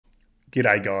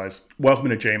G'day guys, welcome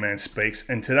to G-Man Speaks,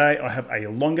 and today I have a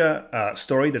longer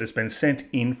story that has been sent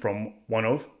in from one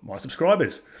of my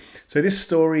subscribers. So this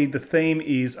story, the theme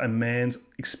is a man's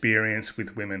experience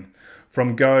with women,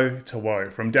 from go to woe,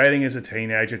 from dating as a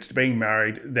teenager to being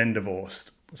married, then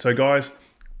divorced. So guys,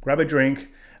 grab a drink,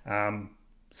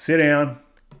 sit down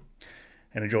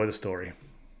and enjoy the story.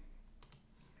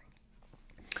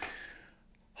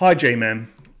 Hi G-Man,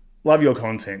 love your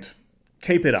content.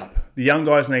 Keep it up. The young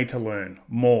guys need to learn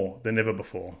more than ever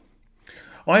before.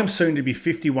 I am soon to be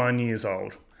 51 years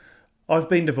old. I've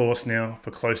been divorced now for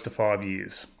close to 5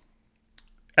 years.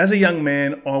 As a young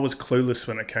man, I was clueless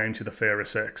when it came to the fairer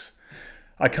sex.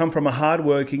 I come from a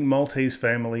hard-working Maltese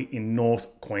family in North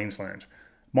Queensland.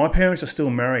 My parents are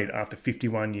still married after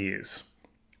 51 years.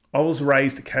 I was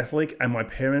raised Catholic and my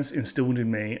parents instilled in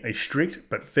me a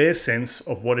strict but fair sense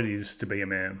of what it is to be a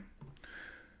man.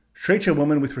 Treat your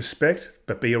woman with respect,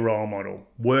 but be a role model.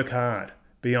 Work hard.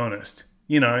 Be honest.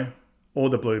 You know, all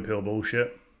the blue pill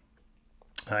bullshit.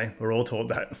 Hey, we're all taught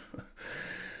that.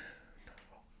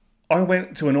 I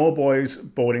went to an all-boys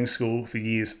boarding school for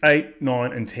years 8,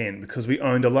 9 and 10 because we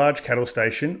owned a large cattle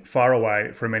station far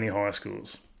away from many high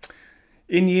schools.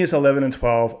 In years 11 and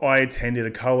 12, I attended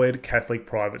a co-ed Catholic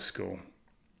private school.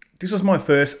 This was my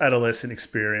first adolescent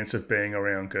experience of being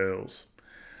around girls.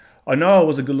 I know I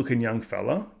was a good-looking young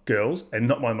fella. Girls, and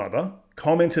not my mother,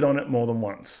 commented on it more than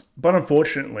once. But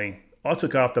unfortunately, I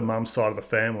took after mum's side of the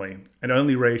family and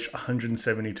only reached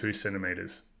 172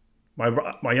 centimetres.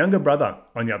 My younger brother,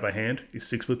 on the other hand, is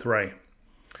 6'3".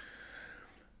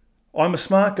 I'm a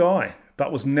smart guy,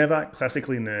 but was never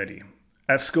classically nerdy.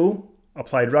 At school, I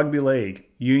played rugby league,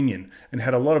 union, and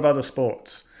had a lot of other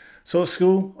sports. So at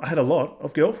school, I had a lot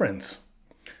of girlfriends.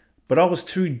 But I was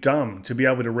too dumb to be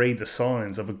able to read the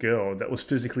signs of a girl that was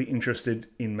physically interested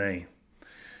in me.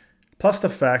 Plus the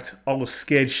fact I was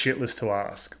scared shitless to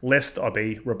ask, lest I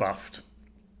be rebuffed.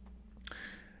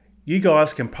 You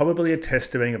guys can probably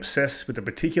attest to being obsessed with a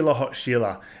particular hot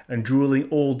Sheila and drooling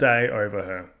all day over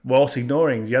her, whilst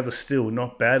ignoring the other still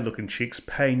not bad looking chicks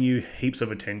paying you heaps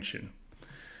of attention.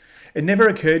 It never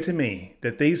occurred to me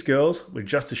that these girls were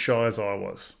just as shy as I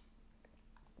was.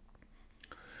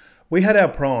 We had our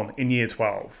prom in year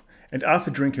 12, and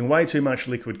after drinking way too much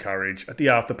liquid courage at the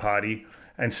after party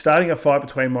and starting a fight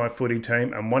between my footy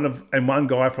team and one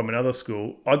guy from another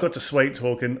school, I got to sweet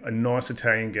talking a nice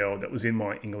Italian girl that was in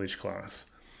my English class.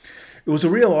 It was a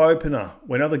real eye-opener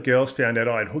when other girls found out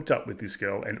I had hooked up with this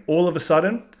girl, and all of a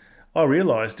sudden, I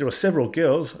realised there were several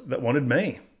girls that wanted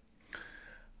me.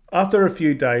 After a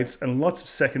few dates and lots of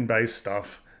second base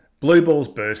stuff, blue balls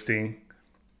bursting,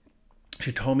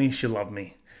 she told me she loved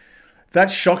me. That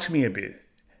shocked me a bit,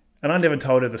 and I never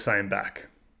told her the same back.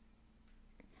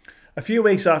 A few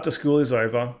weeks after school is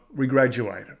over, we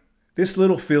graduate. This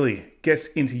little filly gets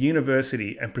into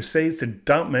university and proceeds to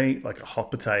dump me like a hot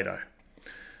potato.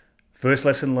 First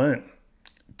lesson learnt.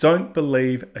 Don't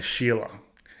believe a Sheila.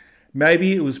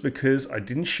 Maybe it was because I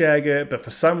didn't shag her, but for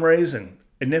some reason,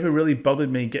 it never really bothered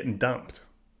me getting dumped.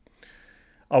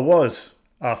 I was,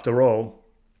 after all,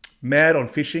 mad on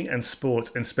fishing and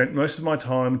sports and spent most of my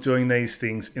time doing these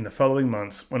things in the following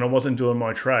months when I wasn't doing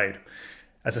my trade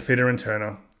as a fitter and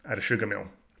turner at a sugar mill.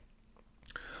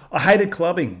 I hated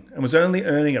clubbing and was only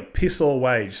earning a piss-all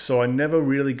wage, so I never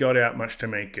really got out much to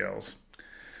meet girls.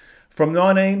 From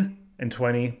 19 and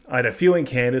 20, I had a few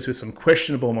encounters with some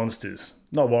questionable monsters,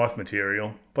 not wife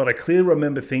material, but I clearly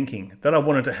remember thinking that I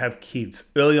wanted to have kids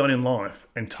early on in life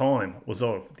and time was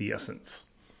of the essence.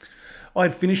 I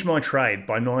had finished my trade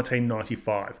by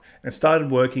 1995 and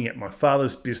started working at my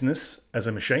father's business as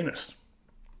a machinist.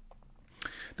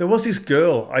 There was this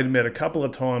girl I'd met a couple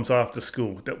of times after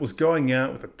school that was going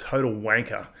out with a total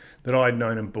wanker that I had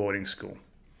known in boarding school.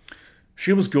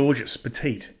 She was gorgeous,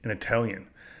 petite, and Italian.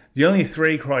 The only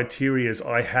 3 criterias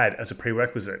I had as a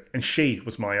prerequisite, and she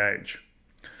was my age.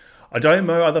 I don't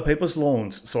mow other people's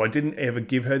lawns, so I didn't ever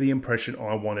give her the impression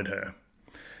I wanted her.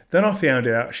 Then I found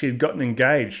out she had gotten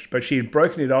engaged, but she had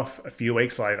broken it off a few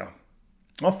weeks later.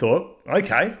 I thought,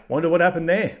 okay, wonder what happened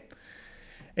there.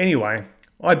 Anyway,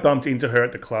 I bumped into her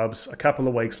at the clubs a couple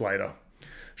of weeks later.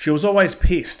 She was always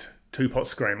pissed, 2-pot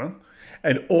screamer,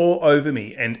 and all over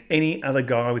me and any other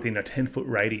guy within a 10-foot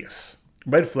radius.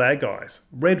 Red flag guys,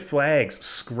 red flags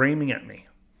screaming at me.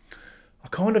 I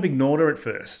kind of ignored her at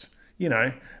first,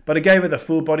 but I gave her the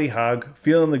full body hug,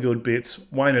 feeling the good bits,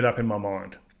 weighing it up in my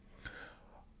mind.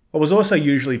 I was also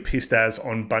usually pissed as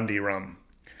on Bundy rum,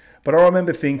 but I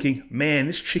remember thinking, man,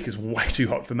 this chick is way too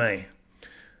hot for me.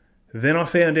 Then I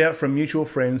found out from mutual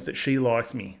friends that she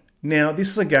liked me. Now, this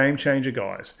is a game changer,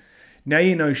 guys. Now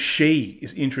you know she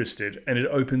is interested and it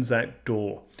opens that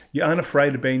door. You aren't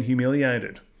afraid of being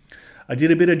humiliated. I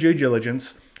did a bit of due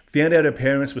diligence, found out her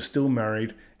parents were still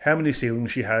married, how many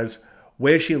siblings she has,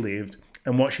 where she lived,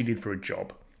 and what she did for a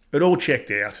job. It all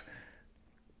checked out.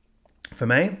 For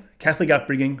me, Catholic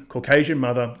upbringing, Caucasian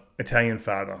mother, Italian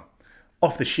father.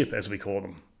 Off the ship, as we call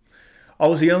them. I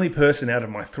was the only person out of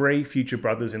my 3 future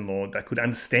brothers-in-law that could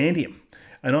understand him,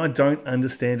 and I don't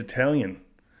understand Italian.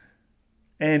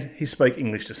 And he spoke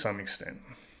English to some extent.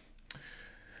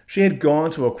 She had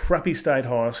gone to a crappy state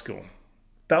high school.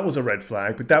 That was a red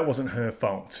flag, but that wasn't her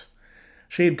fault.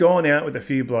 She had gone out with a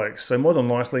few blokes, so more than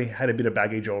likely had a bit of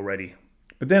baggage already.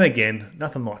 But then again,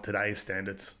 nothing like today's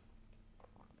standards.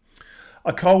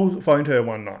 I cold phoned her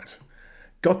one night,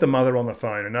 got the mother on the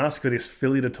phone and asked for this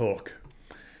filly to talk.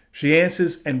 She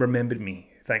answers and remembered me,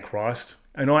 thank Christ,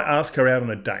 and I asked her out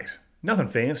on a date. Nothing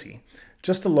fancy,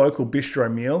 just a local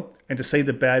bistro meal and to see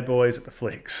the bad boys at the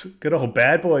flicks. Good old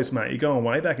bad boys, mate, you're going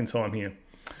way back in time here.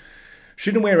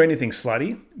 She didn't wear anything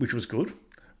slutty, which was good.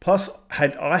 Plus,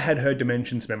 I had her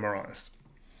dimensions memorised.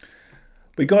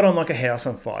 We got on like a house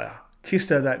on fire, kissed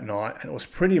her that night, and it was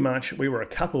pretty much we were a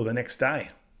couple the next day.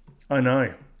 I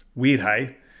know, weird,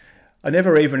 hey? I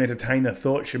never even entertained the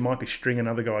thought she might be stringing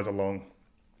other guys along.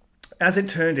 As it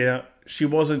turned out, she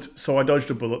wasn't, so I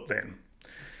dodged a bullet then.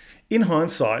 In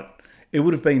hindsight, it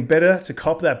would have been better to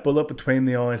cop that bullet between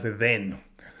the eyes then.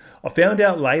 I found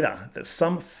out later that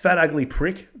some fat ugly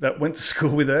prick that went to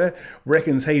school with her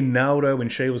reckons he nailed her when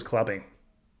she was clubbing.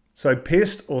 So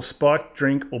pissed or spiked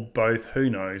drink or both, who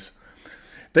knows.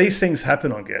 These things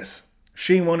happen, I guess.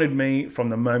 She wanted me from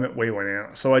the moment we went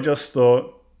out, so I just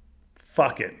thought,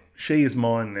 fuck it, she is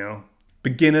mine now.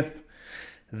 Beginneth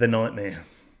the nightmare.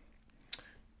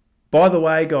 By the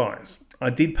way, guys,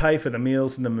 I did pay for the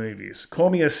meals and the movies.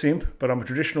 Call me a simp, but I'm a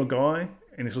traditional guy,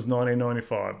 and this was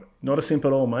 1995. Not a simp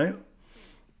at all, mate.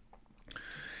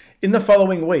 In the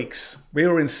following weeks, we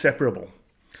were inseparable.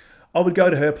 I would go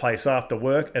to her place after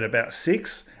work at about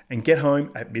 6 and get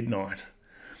home at midnight.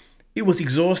 It was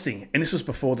exhausting, and this was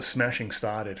before the smashing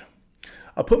started.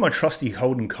 I put my trusty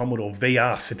Holden Commodore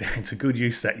VR sedan to good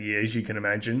use that year, as you can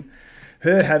imagine.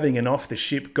 Her having an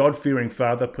off-the-ship, God-fearing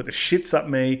father put the shits up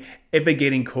me, ever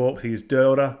getting caught with his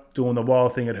daughter doing the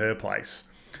wild thing at her place.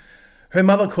 Her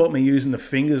mother caught me using the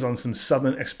fingers on some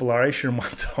southern exploration one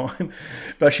time,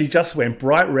 but she just went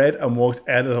bright red and walked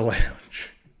out of the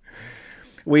lounge.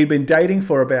 We'd been dating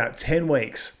for about 10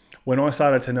 weeks when I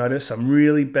started to notice some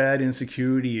really bad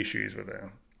insecurity issues with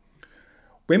her.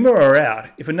 When we were out,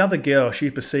 if another girl she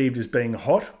perceived as being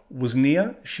hot was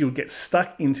near, she would get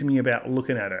stuck into me about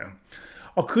looking at her.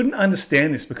 I couldn't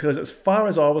understand this because as far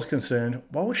as I was concerned,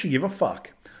 why would she give a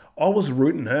fuck? I was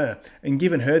rooting her and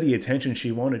giving her the attention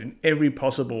she wanted in every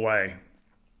possible way.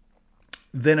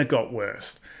 Then it got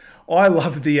worse. I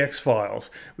loved The X-Files,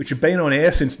 which had been on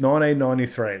air since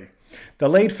 1993. The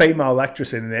lead female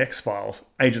actress in The X-Files,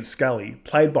 Agent Scully,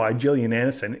 played by Gillian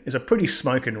Anderson, is a pretty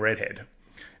smoking redhead.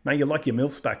 Mate, you like your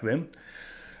MILFs back then.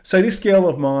 So this girl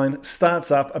of mine starts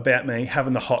up about me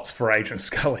having the hots for Agent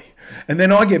Scully, and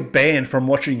then I get banned from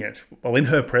watching it, well, in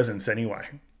her presence anyway.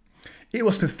 It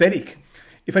was pathetic.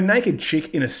 If a naked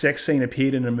chick in a sex scene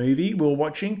appeared in a movie we were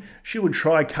watching, she would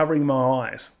try covering my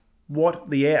eyes. What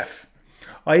the F?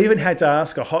 I even had to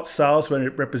ask a hot sales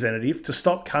representative to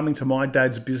stop coming to my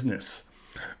dad's business.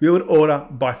 We would order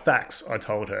by fax, I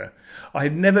told her. I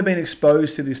had never been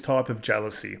exposed to this type of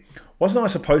jealousy. Wasn't I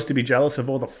supposed to be jealous of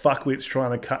all the fuckwits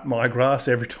trying to cut my grass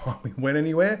every time we went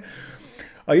anywhere?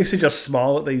 I used to just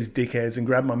smile at these dickheads and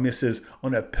grab my missus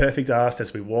on her perfect ass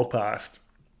as we walked past.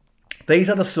 These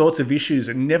are the sorts of issues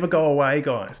that never go away,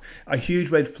 guys. A huge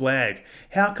red flag.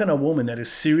 How can a woman that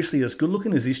is seriously as good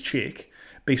looking as this chick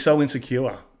be so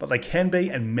insecure? But they can be,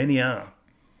 and many are.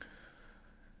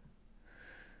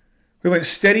 We went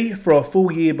steady for a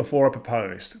full year before I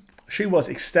proposed. She was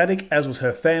ecstatic, as was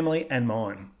her family and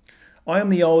mine. I am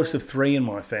the oldest of 3 in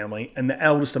my family and the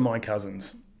eldest of my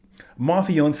cousins. My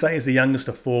fiancée is the youngest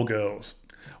of 4 girls.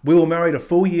 We were married a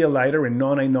full year later in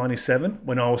 1997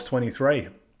 when I was 23.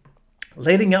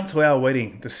 Leading up to our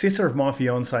wedding, the sister of my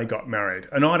fiancée got married,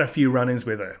 and I had a few run-ins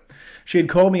with her. She had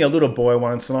called me a little boy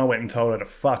once, and I went and told her to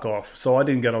fuck off, so I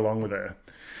didn't get along with her.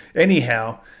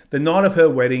 Anyhow, the night of her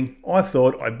wedding, I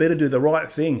thought I'd better do the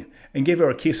right thing and give her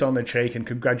a kiss on the cheek and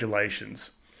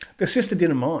congratulations. The sister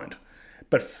didn't mind,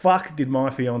 but fuck did my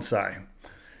fiancée.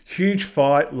 Huge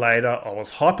fight later, I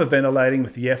was hyperventilating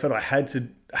with the effort I had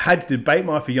to debate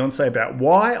my fiancée about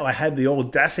why I had the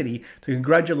audacity to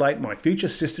congratulate my future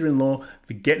sister-in-law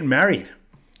for getting married.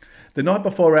 The night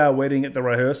before our wedding at the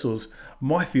rehearsals,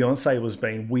 my fiancée was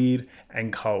being weird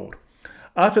and cold.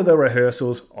 After the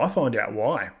rehearsals, I find out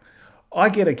why. I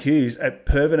get accused at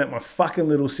perving at my fucking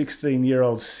little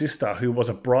 16-year-old sister who was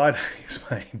a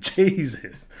bridesmaid.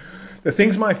 Jesus. The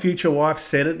things my future wife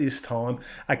said at this time,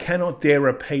 I cannot dare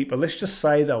repeat, but let's just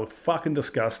say they were fucking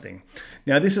disgusting.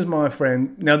 Now this, my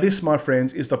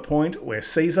friends, is the point where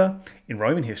Caesar, in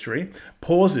Roman history,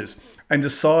 pauses and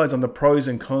decides on the pros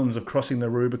and cons of crossing the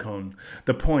Rubicon,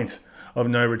 the point of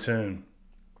no return.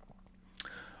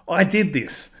 I did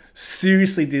this,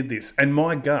 seriously did this, and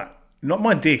my gut, not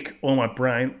my dick or my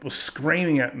brain, was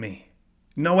screaming at me.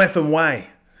 No effing way.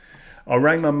 I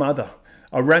rang my mother.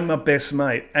 I rang my best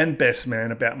mate and best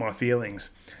man about my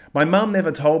feelings. My mum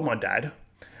never told my dad.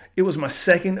 It was my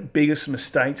second biggest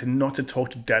mistake to not to talk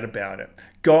to dad about it.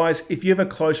 Guys, if you have a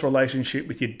close relationship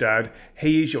with your dad,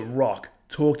 he is your rock.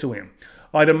 Talk to him.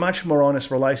 I had a much more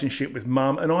honest relationship with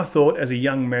mum, and I thought as a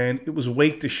young man it was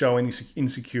weak to show any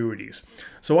insecurities.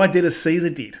 So I did as Caesar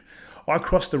did. I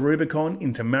crossed the Rubicon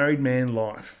into married man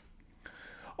life.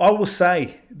 I will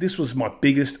say this was my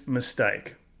biggest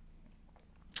mistake.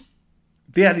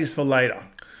 That is for later.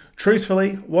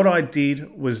 Truthfully, what I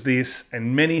did was this,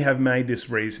 and many have made this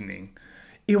reasoning.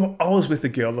 I was with the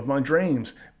girl of my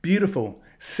dreams. Beautiful,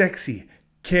 sexy,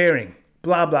 caring,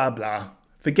 blah, blah, blah.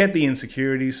 Forget the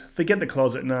insecurities, forget the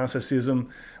closet narcissism,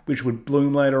 which would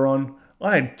bloom later on.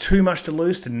 I had too much to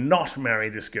lose to not marry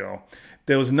this girl.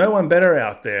 There was no one better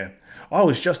out there. I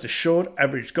was just a short,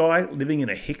 average guy living in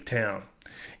a hick town.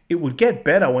 It would get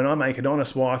better when I make an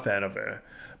honest wife out of her.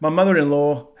 My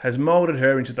mother-in-law has moulded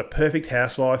her into the perfect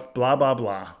housewife, blah, blah,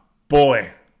 blah.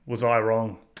 Boy, was I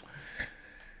wrong.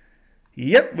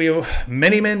 Yep,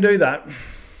 many men do that.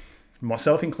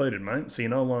 Myself included, mate, so you're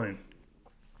not alone.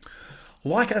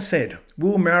 Like I said,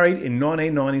 we were married in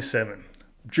 1997.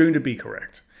 June to be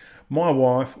correct. My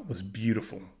wife was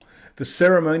beautiful. The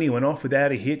ceremony went off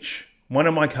without a hitch. One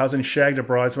of my cousins shagged a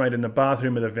bridesmaid in the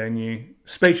bathroom of the venue.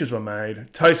 Speeches were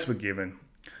made. Toasts were given.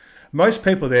 Most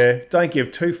people there don't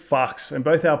give two fucks, and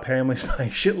both our families pay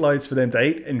shitloads for them to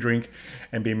eat and drink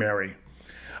and be merry.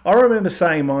 I remember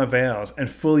saying my vows and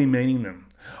fully meaning them.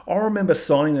 I remember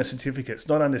signing the certificates,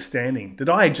 not understanding that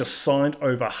I had just signed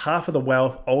over half of the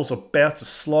wealth I was about to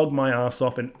slog my ass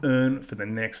off and earn for the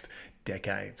next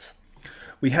decades.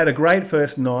 We had a great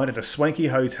first night at a swanky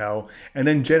hotel and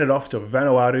then jetted off to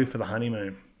Vanuatu for the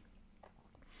honeymoon.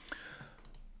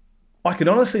 I can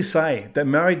honestly say that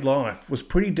married life was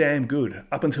pretty damn good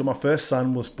up until my first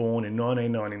son was born in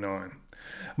 1999.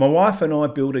 My wife and I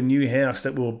built a new house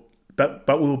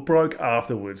but we were broke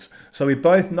afterwards, so we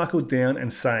both knuckled down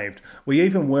and saved. We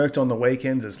even worked on the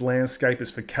weekends as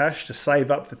landscapers for cash to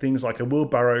save up for things like a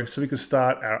wheelbarrow so we could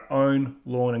start our own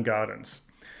lawn and gardens.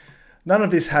 None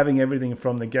of this having everything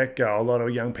from the get-go a lot of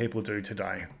young people do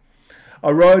today. I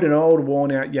rode an old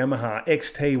worn-out Yamaha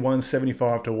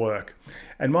XT175 to work,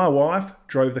 and my wife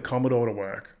drove the Commodore to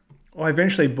work. I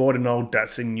eventually bought an old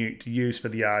Datsun Ute to use for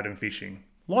the yard and fishing.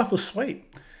 Life was sweet.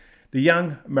 The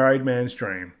young married man's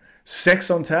dream. Sex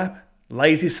on tap,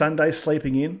 lazy Sundays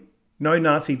sleeping in, no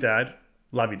Nazi dad,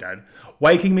 love you dad,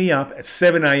 waking me up at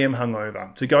 7 a.m.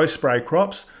 hungover to go spray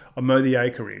crops or mow the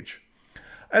acreage.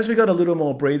 As we got a little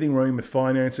more breathing room with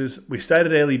finances, we stayed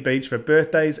at Airlie Beach for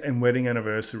birthdays and wedding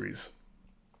anniversaries.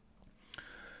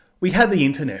 We had the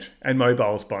internet and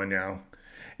mobiles by now.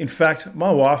 In fact,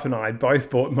 my wife and I both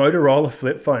bought Motorola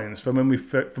flip phones from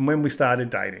when we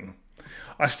started dating.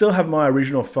 I still have my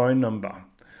original phone number.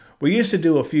 We used to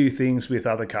do a few things with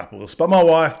other couples, but my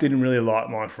wife didn't really like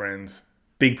my friends.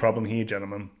 Big problem here,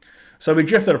 gentlemen. So we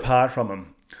drifted apart from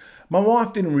them. My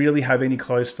wife didn't really have any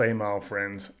close female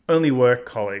friends, only work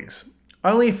colleagues.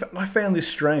 I found this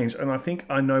strange, and I think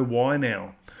I know why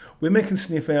now. Women can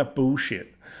sniff out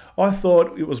bullshit. I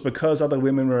thought it was because other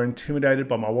women were intimidated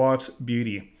by my wife's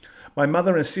beauty. My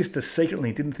mother and sister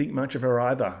secretly didn't think much of her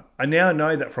either. I now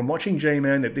know that from watching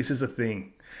G-Man that this is a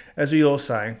thing. As we all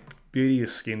say, beauty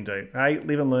is skin deep. Hey,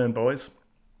 live and learn, boys.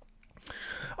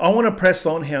 I want to press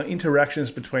on how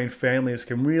interactions between families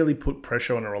can really put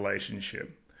pressure on a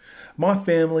relationship. My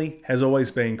family has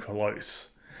always been close.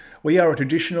 We are a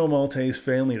traditional Maltese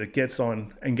family that gets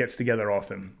on and gets together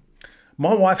often.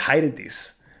 My wife hated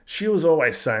this. She was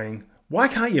always saying, "Why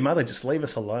can't your mother just leave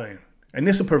us alone?" And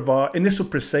this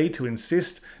would proceed to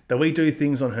insist that we do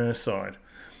things on her side,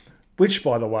 which,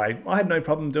 by the way, I had no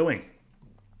problem doing.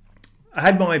 I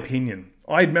had my opinion.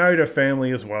 I had married a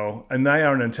family as well, and they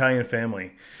are an Italian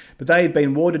family, but they had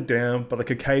been watered down by the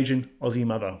Caucasian Aussie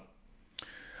mother.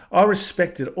 I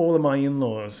respected all of my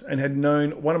in-laws and had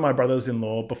known one of my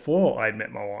brothers-in-law before I had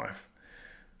met my wife.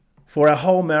 For our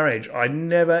whole marriage, I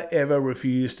never ever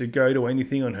refused to go to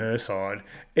anything on her side,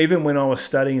 even when I was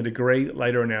studying a degree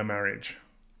later in our marriage.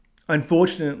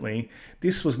 Unfortunately,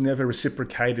 this was never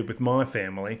reciprocated with my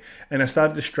family, and I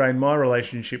started to strain my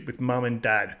relationship with mum and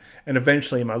dad, and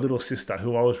eventually my little sister,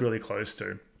 who I was really close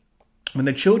to. When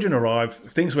the children arrived,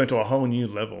 things went to a whole new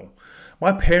level.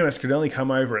 My parents could only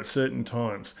come over at certain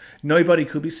times. Nobody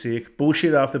could be sick,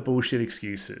 bullshit after bullshit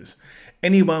excuses.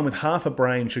 Anyone with half a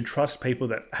brain should trust people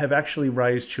that have actually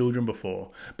raised children before.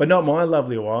 But not my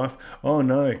lovely wife. Oh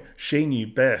no, she knew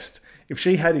best. If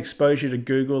she had exposure to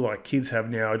Google like kids have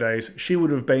nowadays, she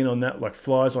would have been on that like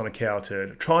flies on a cow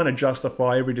turd, trying to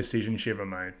justify every decision she ever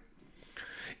made.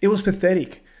 It was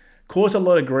pathetic. Caused a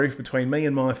lot of grief between me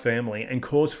and my family and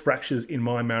caused fractures in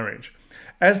my marriage.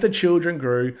 As the children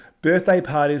grew, birthday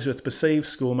parties with perceived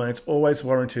schoolmates always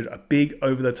warranted a big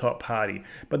over-the-top party,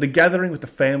 but the gathering with the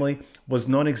family was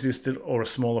non-existent or a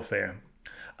small affair.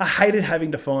 I hated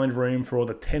having to find room for all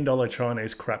the $10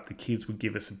 Chinese crap the kids would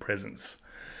give us in presents.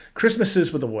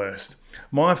 Christmases were the worst.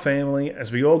 My family,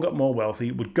 as we all got more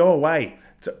wealthy, would go away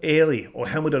to Airlie or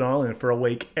Hamilton Island for a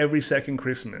week every second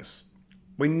Christmas.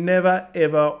 We never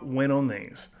ever went on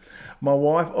these. My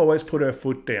wife always put her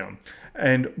foot down,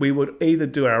 and we would either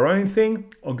do our own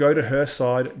thing or go to her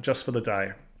side just for the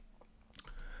day.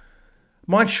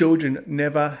 My children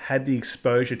never had the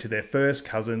exposure to their first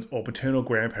cousins or paternal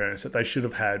grandparents that they should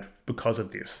have had because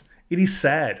of this. It is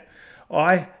sad.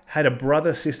 I had a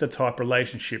brother-sister type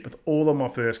relationship with all of my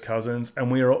first cousins, and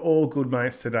we are all good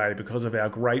mates today because of our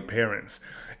great parents.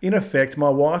 In effect, my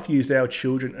wife used our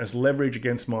children as leverage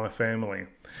against my family.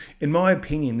 In my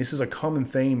opinion, this is a common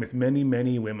theme with many,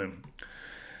 many women.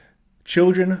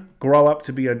 Children grow up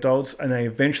to be adults and they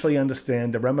eventually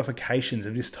understand the ramifications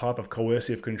of this type of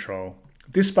coercive control.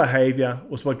 This behaviour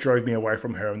was what drove me away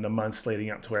from her in the months leading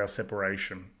up to our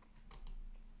separation.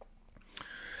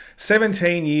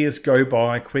 17 years go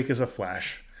by quick as a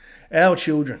flash. Our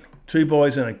children, 2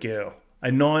 boys and a girl,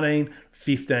 are 19,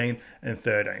 15 and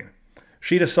 13.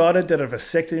 She decided that a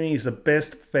vasectomy is the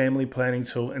best family planning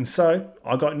tool, and so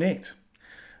I got nicked.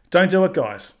 Don't do it,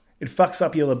 guys. It fucks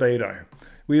up your libido.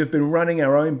 We have been running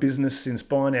our own business since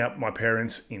buying out my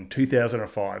parents in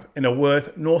 2005 and are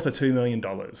worth north of $2 million.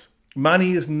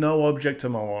 Money is no object to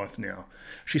my wife now.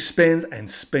 She spends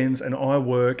and I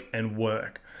work and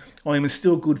work. I am in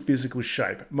still good physical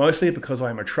shape, mostly because I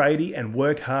am a tradie and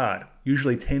work hard,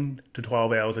 usually 10 to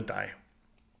 12 hours a day.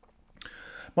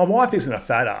 My wife isn't a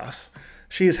fat ass.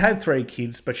 She has had 3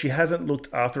 kids, but she hasn't looked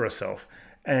after herself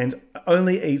and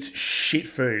only eats shit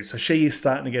food, so she is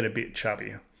starting to get a bit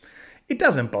chubby. It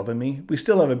doesn't bother me. We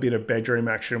still have a bit of bedroom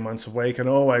action once a week and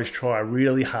always try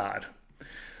really hard.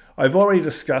 I've already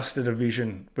discussed the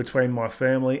division between my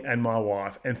family and my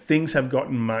wife, and things have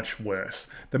gotten much worse.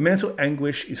 The mental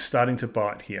anguish is starting to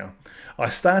bite here. I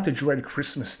start to dread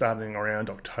Christmas starting around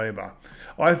October.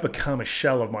 I've become a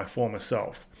shell of my former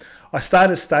self. I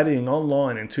started studying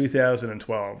online in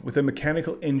 2012 with a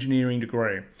mechanical engineering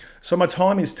degree, so my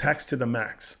time is taxed to the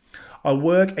max. I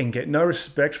work and get no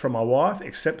respect from my wife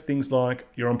except things like,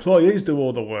 your employees do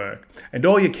all the work and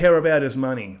all you care about is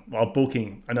money, while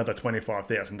booking another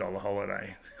 $25,000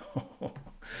 holiday.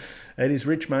 It is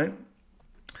rich, mate.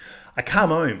 I come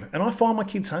home and I find my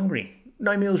kids hungry.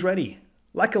 No meals ready.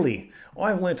 Luckily,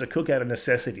 I've learnt to cook out of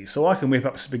necessity, so I can whip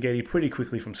up spaghetti pretty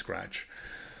quickly from scratch.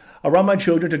 I run my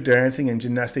children to dancing and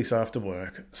gymnastics after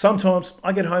work. Sometimes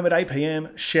I get home at 8 p.m,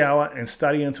 shower and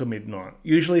study until midnight,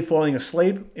 usually falling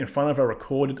asleep in front of a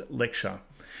recorded lecture.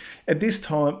 At this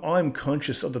time, I am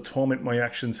conscious of the torment my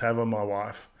actions have on my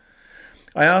wife.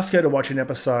 I ask her to watch an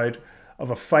episode of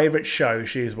a favourite show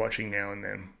she is watching now and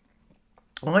then.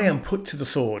 I am put to the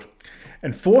sword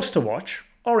and forced to watch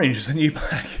Orange is the New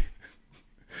Black.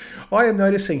 I am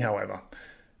noticing, however,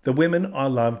 the women I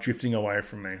love drifting away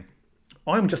from me.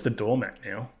 I'm just a doormat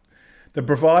now, the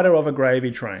provider of a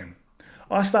gravy train.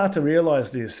 I start to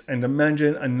realise this and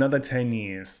imagine another 10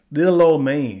 years. Little old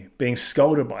me being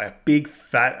scolded by a big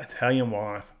fat Italian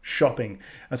wife shopping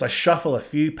as I shuffle a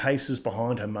few paces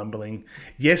behind her mumbling,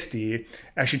 "Yes dear,"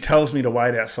 as she tells me to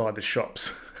wait outside the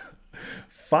shops.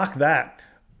 Fuck that.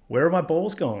 Where are my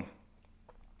balls gone?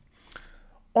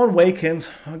 On weekends,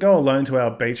 I go alone to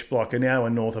our beach block an hour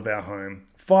north of our home.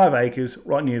 5 acres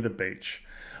right near the beach.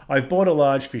 I've bought a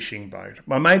large fishing boat.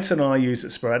 My mates and I use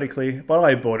it sporadically, but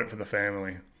I bought it for the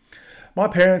family. My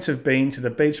parents have been to the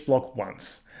beach block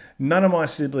once. None of my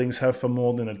siblings have for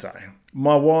more than a day.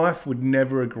 My wife would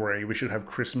never agree we should have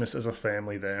Christmas as a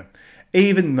family there,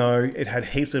 even though it had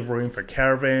heaps of room for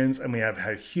caravans and we have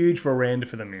a huge veranda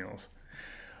for the meals.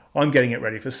 I'm getting it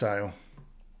ready for sale.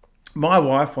 My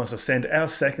wife wants to send our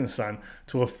second son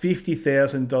to a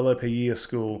 $50,000 per year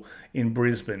school in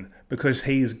Brisbane because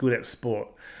he is good at sport.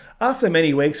 After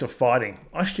many weeks of fighting,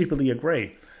 I stupidly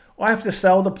agree. I have to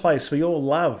sell the place we all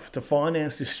love to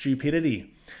finance this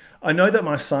stupidity. I know that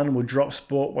my son will drop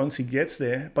sport once he gets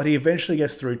there, but he eventually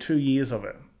gets through 2 years of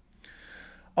it.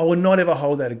 I will not ever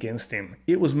hold that against him.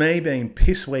 It was me being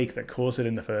piss weak that caused it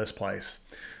in the first place.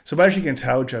 So as you can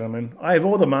tell, gentlemen, I have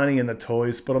all the money and the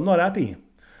toys, but I'm not happy.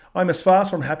 I'm as far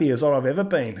from happy as I've ever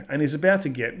been, and it's about to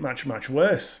get much, much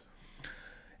worse.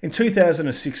 In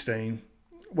 2016,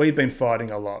 we've been fighting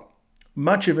a lot,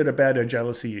 much of it about her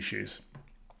jealousy issues.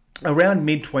 Around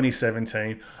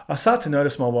mid-2017, I start to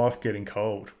notice my wife getting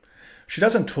cold. She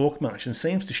doesn't talk much and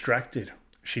seems distracted.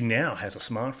 She now has a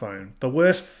smartphone, the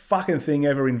worst fucking thing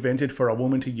ever invented for a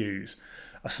woman to use.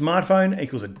 A smartphone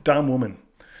equals a dumb woman.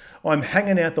 I'm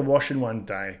hanging out the washing one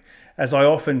day, as I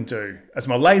often do, as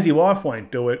my lazy wife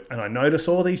won't do it, and I notice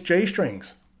all these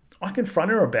G-strings. I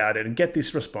confront her about it and get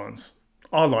this response.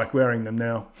 I like wearing them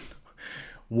now.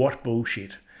 What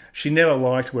bullshit. She never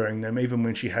liked wearing them even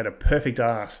when she had a perfect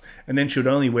ass, and then she would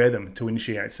only wear them to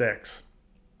initiate sex.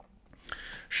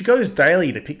 She goes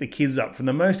daily to pick the kids up from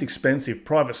the most expensive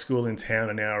private school in town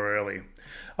an hour early.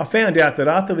 I found out that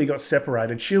after we got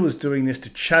separated, she was doing this to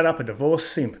chat up a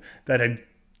divorced simp that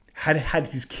had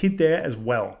his kid there as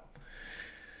well.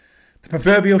 The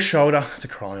proverbial shoulder to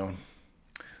cry on.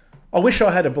 I wish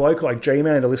I had a bloke like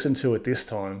G-Man to listen to at this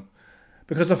time,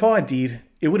 because if I did,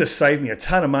 it would have saved me a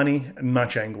ton of money and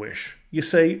much anguish. You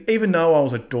see, even though I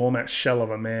was a doormat shell of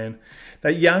a man,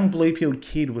 that young blue-pilled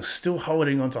kid was still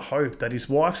holding on to hope that his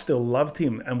wife still loved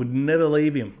him and would never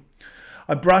leave him.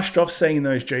 I brushed off seeing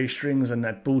those G-strings and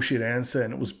that bullshit answer,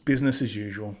 and it was business as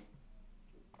usual.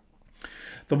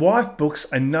 The wife books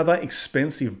another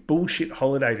expensive bullshit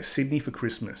holiday to Sydney for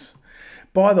Christmas.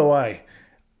 By the way,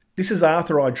 this is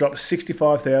after I dropped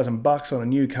 $65,000 on a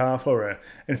new car for her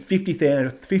and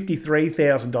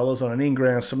 $53,000 on an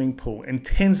in-ground swimming pool and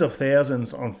tens of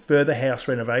thousands on further house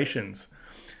renovations.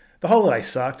 The holiday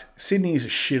sucked. Sydney is a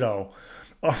shithole.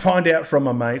 I find out from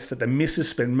my mates that the missus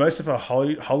spent most of her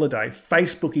holiday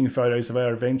Facebooking photos of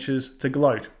our adventures to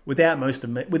gloat without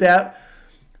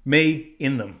me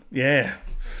in them. Yeah.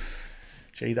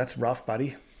 Gee, that's rough,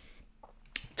 buddy.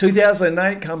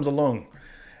 2008 comes along,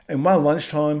 and one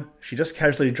lunchtime, she just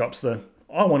casually drops the,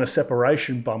 "I want a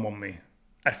separation" bum on me.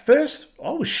 At first,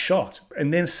 I was shocked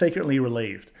and then secretly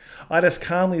relieved. I just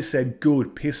calmly said,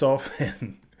 "Good, piss off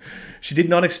then." She did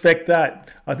not expect that.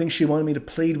 I think she wanted me to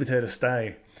plead with her to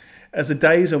stay. As the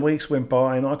days and weeks went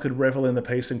by and I could revel in the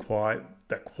peace and quiet,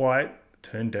 that quiet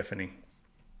turned deafening.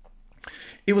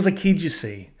 It was a kid, you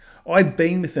see. I'd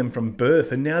been with them from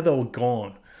birth and now they were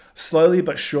gone. Slowly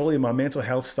but surely my mental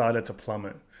health started to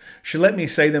plummet. She let me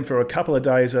see them for a couple of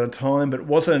days at a time, but it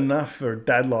wasn't enough for a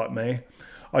dad like me.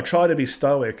 I tried to be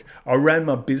stoic. I ran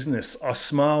my business. I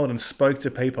smiled and spoke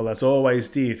to people as I always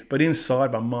did, but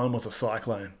inside my mind was a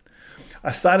cyclone.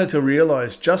 I started to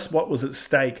realise just what was at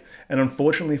stake, and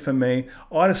unfortunately for me,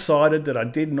 I decided that I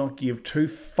did not give two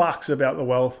fucks about the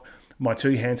wealth my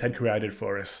two hands had created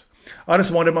for us. I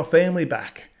just wanted my family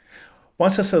back.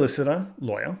 Once a solicitor,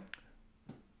 lawyer,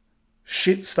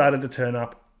 shit started to turn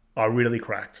up, I really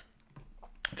cracked.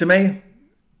 To me,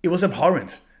 it was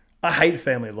abhorrent. I hate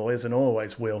family lawyers and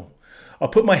always will. I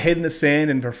put my head in the sand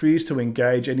and refused to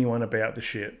engage anyone about the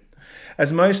shit.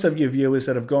 As most of your viewers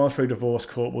that have gone through divorce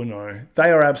court will know,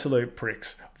 they are absolute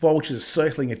pricks. Vultures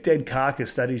circling a dead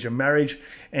carcass that is your marriage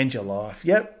and your life.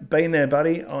 Yep, been there,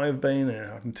 buddy. I've been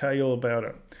there. I can tell you all about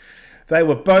it. They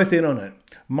were both in on it.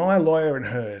 My lawyer and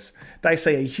hers. They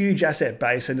see a huge asset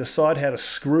base and decide how to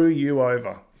screw you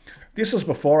over. This was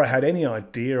before I had any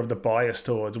idea of the bias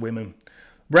towards women.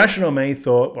 Rational me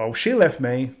thought, well, she left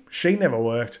me. She never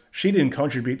worked. She didn't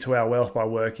contribute to our wealth by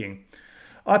working.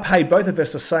 I paid both of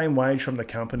us the same wage from the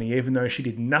company, even though she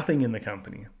did nothing in the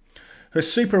company. Her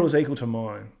super was equal to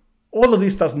mine. All of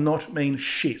this does not mean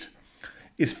shit.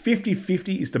 Is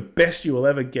 50-50 is the best you will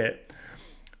ever get.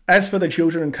 As for the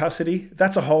children in custody,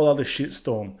 that's a whole other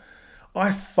shitstorm.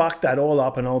 I fucked that all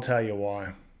up and I'll tell you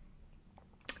why.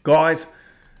 Guys,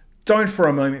 don't for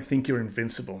a moment think you're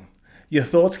invincible. Your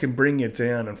thoughts can bring you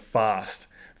down and fast.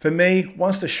 For me,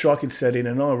 once the shock had set in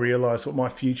and I realised what my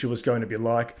future was going to be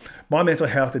like, my mental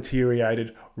health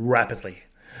deteriorated rapidly.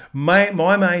 My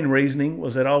main reasoning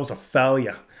was that I was a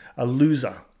failure, a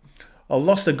loser. I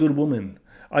lost a good woman.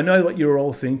 I know what you're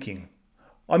all thinking.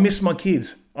 I miss my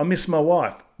kids. I miss my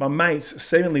wife. My mates,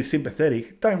 seemingly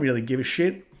sympathetic, don't really give a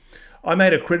shit. I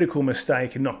made a critical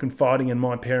mistake in not confiding in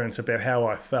my parents about how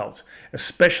I felt,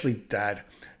 especially Dad.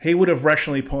 He would have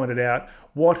rationally pointed out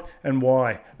what and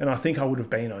why, and I think I would have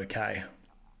been okay.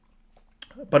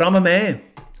 But I'm a man.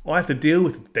 I have to deal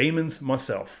with demons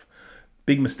myself.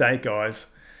 Big mistake, guys.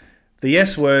 The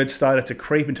S word started to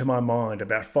creep into my mind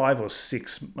about 5 or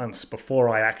 6 months before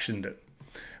I actioned it.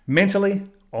 Mentally,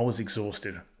 I was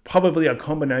exhausted. Probably a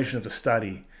combination of the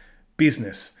study,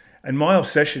 business, and my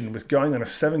obsession with going on a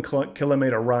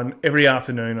 7-kilometre run every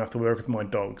afternoon after work with my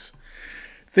dogs.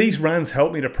 These runs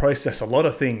helped me to process a lot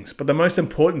of things, but the most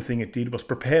important thing it did was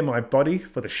prepare my body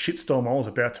for the shitstorm I was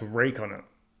about to wreak on it.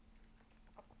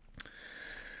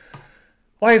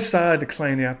 I had started to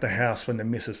clean out the house when the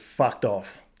missus fucked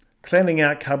off. Cleaning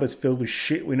out cupboards filled with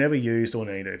shit we never used or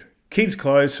needed. Kids'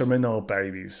 clothes from when they were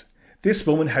babies. This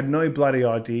woman had no bloody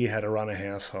idea how to run a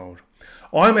household.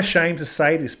 I'm ashamed to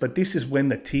say this, but this is when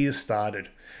the tears started.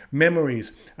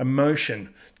 Memories,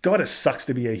 emotion. God, it sucks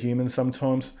to be a human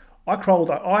sometimes. I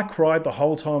cried the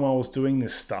whole time I was doing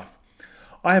this stuff.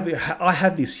 I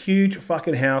have this huge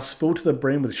fucking house full to the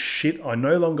brim with shit I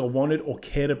no longer wanted or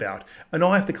cared about, and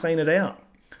I have to clean it out.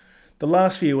 The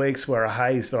last few weeks were a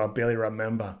haze that I barely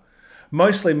remember,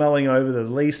 mostly mulling over the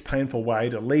least painful way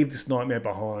to leave this nightmare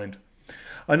behind.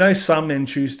 I know some men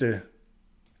choose to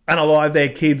unalive their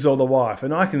kids or the wife,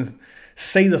 and I can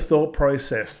see the thought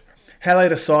process, how they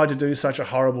decide to do such a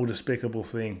horrible, despicable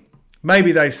thing.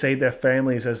 Maybe they see their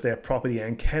families as their property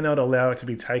and cannot allow it to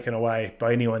be taken away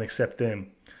by anyone except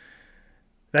them.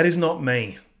 That is not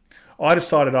me. I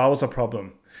decided I was a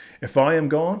problem. If I am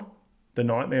gone, the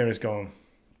nightmare is gone.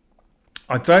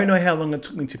 I don't know how long it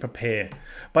took me to prepare,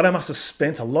 but I must have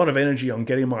spent a lot of energy on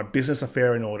getting my business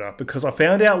affair in order because I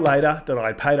found out later that I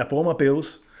had paid up all my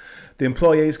bills, the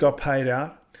employees got paid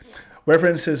out,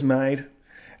 references made,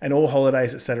 and all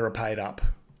holidays, etc. paid up.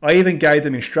 I even gave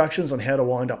them instructions on how to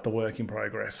wind up the work in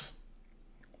progress.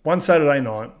 One Saturday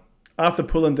night, after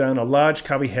pulling down a large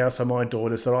cubby house of my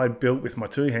daughter's that I had built with my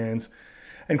 2 hands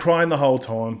and crying the whole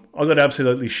time, I got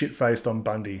absolutely shit-faced on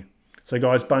Bundy. So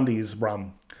guys, Bundy is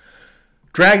rum.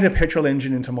 Dragged a petrol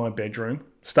engine into my bedroom,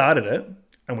 started it,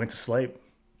 and went to sleep.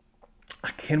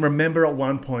 I can remember at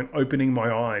one point opening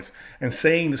my eyes and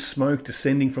seeing the smoke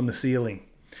descending from the ceiling.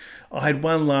 I had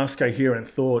one last coherent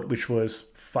thought, which was,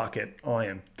 fuck it, I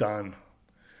am done.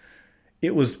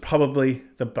 It was probably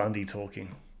the Bundy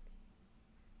talking.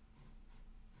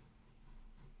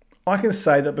 I can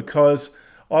say that because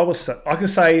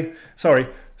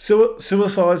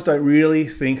suicides don't really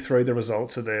think through the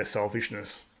results of their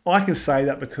selfishness. I can say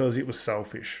that because it was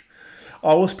selfish.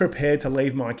 I was prepared to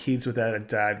leave my kids without a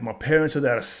dad, my parents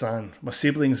without a son, my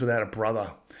siblings without a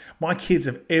brother. My kids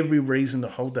have every reason to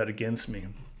hold that against me.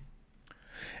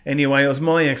 Anyway, it was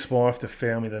my ex-wife that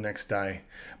found me the next day.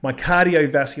 My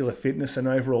cardiovascular fitness and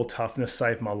overall toughness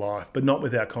saved my life, but not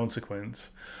without consequence.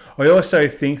 I also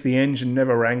think the engine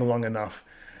never rang long enough,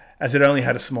 as it only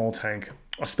had a small tank.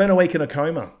 I spent a week in a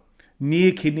coma,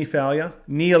 near kidney failure,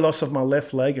 near loss of my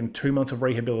left leg, and 2 months of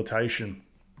rehabilitation.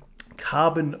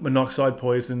 Carbon monoxide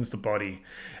poisons the body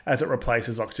as it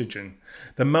replaces oxygen.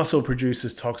 The muscle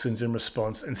produces toxins in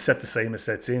response, and septicemia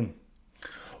sets in.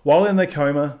 While in the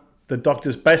coma, the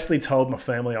doctors basically told my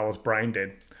family I was brain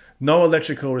dead. No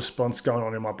electrical response going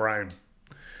on in my brain.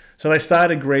 So they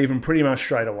started grieving pretty much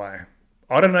straight away.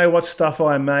 I don't know what stuff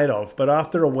I am made of, but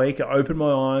after a week I opened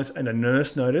my eyes and a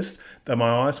nurse noticed that my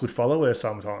eyes would follow her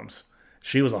sometimes.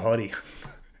 She was a hottie.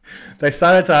 They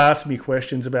started to ask me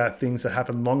questions about things that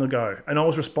happened long ago, and I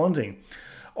was responding.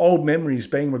 Old memories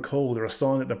being recalled are a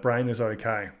sign that the brain is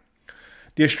okay.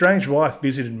 The estranged wife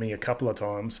visited me a couple of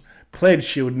times, pledged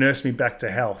she would nurse me back to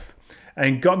health,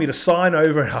 and got me to sign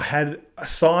over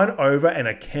an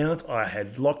account I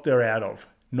had locked her out of.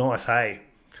 Nice, hey?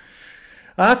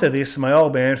 After this, my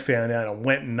old man found out and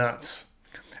went nuts.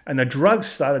 And the drugs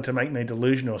started to make me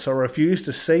delusional, so I refused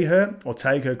to see her or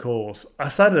take her calls. I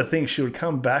started to think she would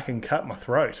come back and cut my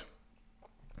throat.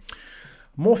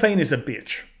 Morphine is a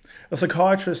bitch. A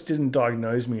psychiatrist didn't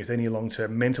diagnose me with any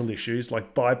long-term mental issues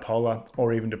like bipolar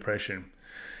or even depression.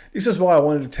 This is why I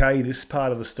wanted to tell you this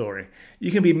part of the story.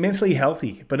 You can be mentally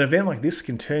healthy, but an event like this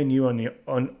can turn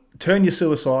you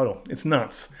suicidal. It's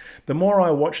nuts. The more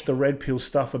I watch the red pill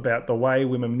stuff about the way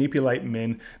women manipulate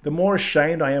men, the more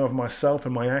ashamed I am of myself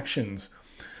and my actions.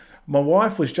 My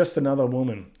wife was just another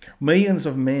woman. Millions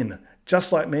of men,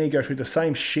 just like me, go through the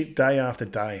same shit day after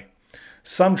day.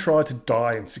 Some try to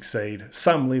die and succeed.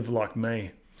 Some live like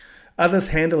me. Others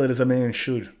handle it as a man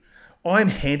should. I'm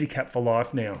handicapped for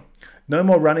life now. No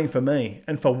more running for me,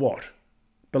 and for what?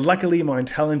 But luckily my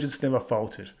intelligence never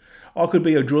faltered. I could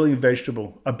be a drooling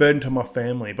vegetable, a burden to my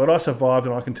family, but I survived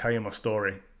and I can tell you my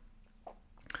story.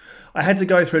 I had to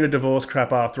go through the divorce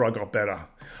crap after I got better.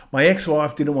 My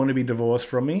ex-wife didn't want to be divorced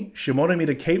from me. She wanted me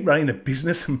to keep running the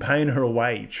business and paying her a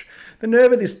wage. The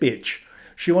nerve of this bitch.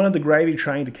 She wanted the gravy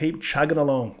train to keep chugging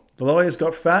along. The lawyers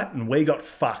got fat and we got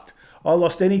fucked. I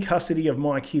lost any custody of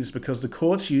my kids because the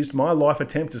courts used my life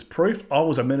attempt as proof I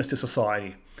was a menace to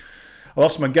society. I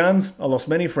lost my guns, I lost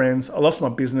many friends, I lost my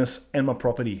business and my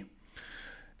property.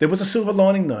 There was a silver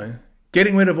lining though.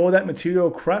 Getting rid of all that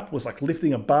material crap was like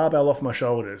lifting a barbell off my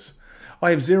shoulders.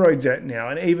 I have zero debt now,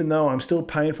 and even though I'm still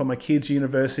paying for my kids'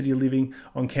 university living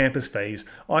on campus fees,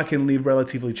 I can live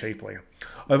relatively cheaply.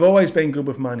 I've always been good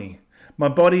with money. My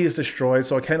body is destroyed,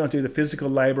 so I cannot do the physical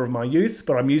labour of my youth,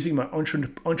 but I'm using my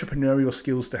entrepreneurial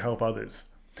skills to help others.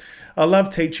 I love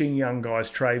teaching young guys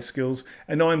trade skills,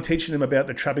 and now I'm teaching them about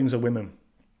the trappings of women.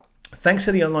 Thanks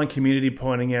to the online community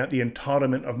pointing out the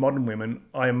entitlement of modern women,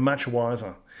 I am much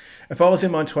wiser. If I was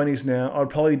in my 20s now, I'd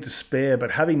probably despair,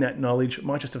 but having that knowledge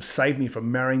might just have saved me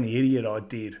from marrying the idiot I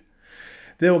did.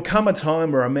 There will come a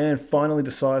time where a man finally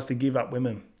decides to give up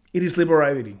women. It is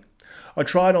liberating. I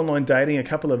tried online dating a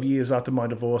couple of years after my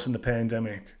divorce and the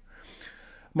pandemic.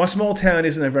 My small town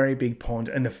isn't a very big pond,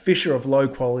 and the fish are of low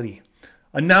quality.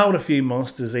 I nailed a few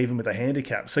monsters even with a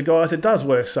handicap, so guys, it does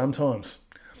work sometimes.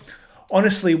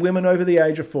 Honestly, women over the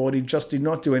age of 40 just do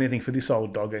not do anything for this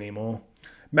old dog anymore.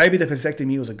 Maybe the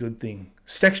vasectomy was a good thing.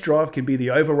 Sex drive can be the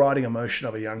overriding emotion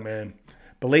of a young man.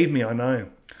 Believe me, I know.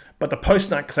 But the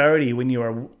post-nut clarity when you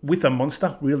are with a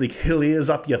monster really clears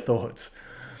up your thoughts.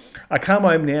 I come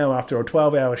home now after a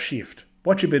 12-hour shift,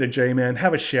 watch a bit of G-Man,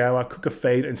 have a shower, cook a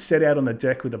feed, and set out on the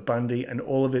deck with a Bundy, and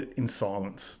all of it in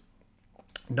silence.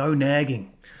 No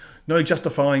nagging. No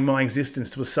justifying my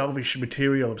existence to a selfish,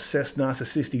 material, obsessed,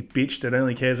 narcissistic bitch that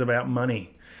only cares about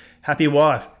money. Happy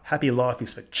wife, happy life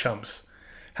is for chumps.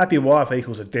 Happy wife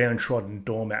equals a downtrodden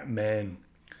doormat man.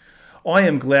 I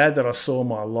am glad that I saw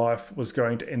my life was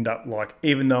going to end up like,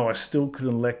 even though I still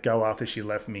couldn't let go after she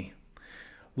left me.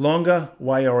 Longer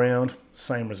way around,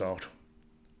 same result.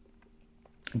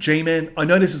 G-Man, I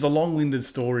know this is a long-winded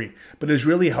story, but it has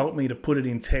really helped me to put it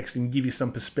in text and give you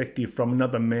some perspective from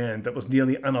another man that was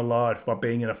nearly unalived by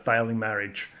being in a failing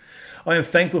marriage. I am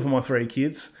thankful for my 3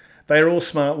 kids. They are all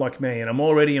smart like me, and I'm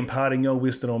already imparting your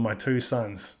wisdom on my 2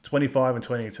 sons, 25 and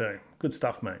 22. Good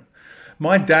stuff, mate.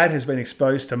 My dad has been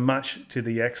exposed to much to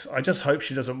the ex. I just hope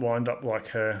she doesn't wind up like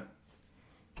her.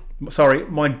 Sorry,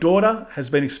 my daughter has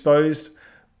been exposed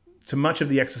to much of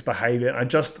the ex's behaviour, and I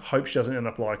just hope she doesn't end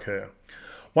up like her.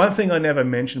 One thing I never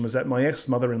mentioned was that my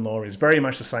ex-mother-in-law is very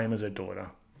much the same as her daughter.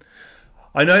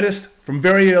 I noticed from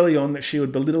very early on that she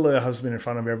would belittle her husband in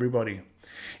front of everybody.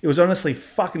 It was honestly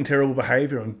fucking terrible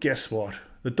behaviour, and guess what?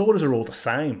 The daughters are all the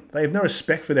same. They have no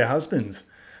respect for their husbands.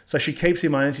 So she keeps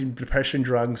him on anti-depression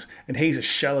drugs, and he's a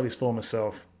shell of his former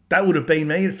self. That would have been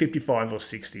me at 55 or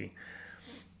 60.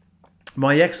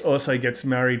 My ex also gets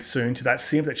married soon to that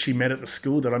simp that she met at the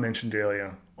school that I mentioned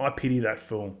earlier. I pity that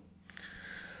fool.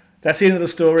 That's the end of the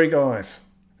story, guys.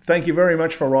 Thank you very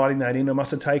much for writing that in. It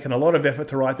must have taken a lot of effort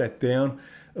to write that down.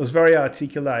 It was very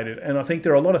articulated, and I think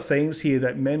there are a lot of themes here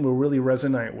that men will really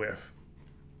resonate with.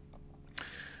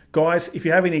 Guys, if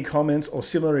you have any comments or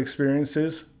similar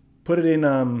experiences, put it in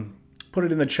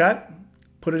the chat,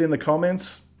 put it in the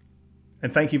comments,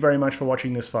 and thank you very much for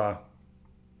watching this far.